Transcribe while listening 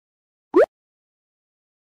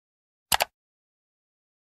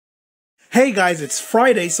Hey guys, it's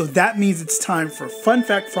Friday, so that means it's time for Fun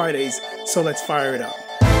Fact Fridays, so let's fire it up.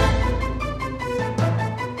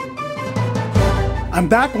 I'm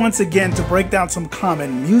back once again to break down some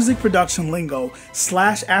common music production lingo /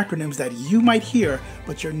 acronyms that you might hear,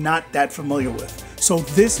 but you're not that familiar with. So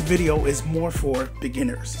this video is more for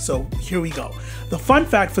beginners. So here we go. The fun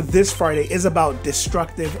fact for this Friday is about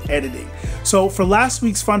destructive editing. So for last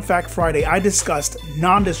week's Fun Fact Friday, I discussed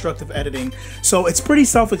non-destructive editing. So it's pretty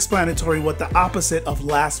self-explanatory what the opposite of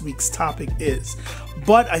last week's topic is,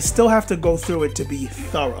 but I still have to go through it to be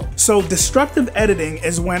thorough. So destructive editing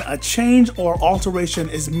is when a change or alteration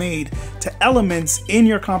is made to elements in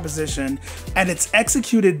your composition and it's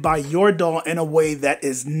executed by your DAW in a way that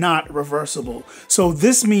is not reversible. So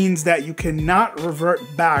this means that you cannot revert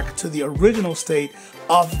back to the original state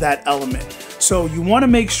of that element. So you want to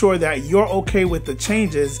make sure that you're okay with the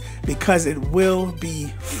changes because it will be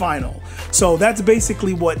final. So that's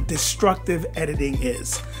basically what destructive editing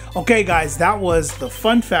is. Okay guys, that was the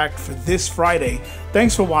fun fact for this Friday.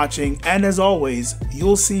 Thanks for watching, and as always,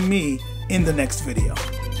 you'll see me in the next video.